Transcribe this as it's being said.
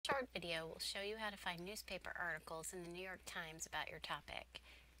short video will show you how to find newspaper articles in the New York Times about your topic.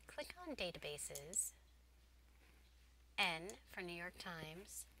 Click on Databases, N for New York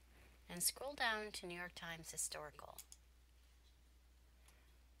Times, and scroll down to New York Times Historical.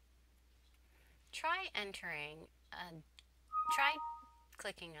 Try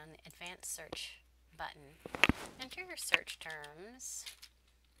clicking on the Advanced Search button. Enter your search terms,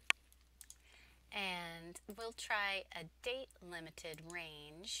 and we'll try a date-limited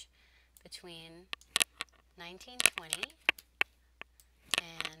range between 1920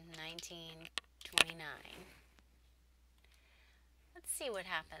 and 1929. Let's see what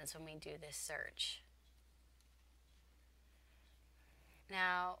happens when we do this search.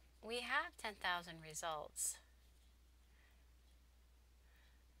 Now, we have 10,000 results.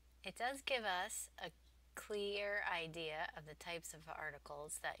 It does give us a clear idea of the types of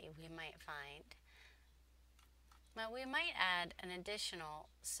articles that we might find. But we might add an additional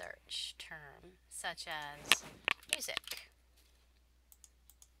search term, such as music.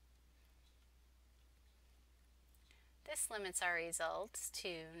 This limits our results to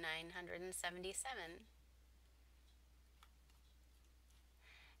 977.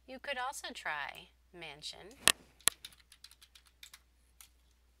 You could also try mansion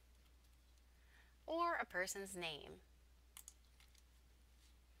or a person's name.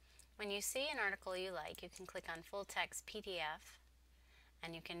 When you see an article you like, you can click on Full Text PDF,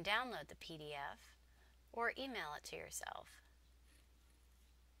 and you can download the PDF or email it to yourself.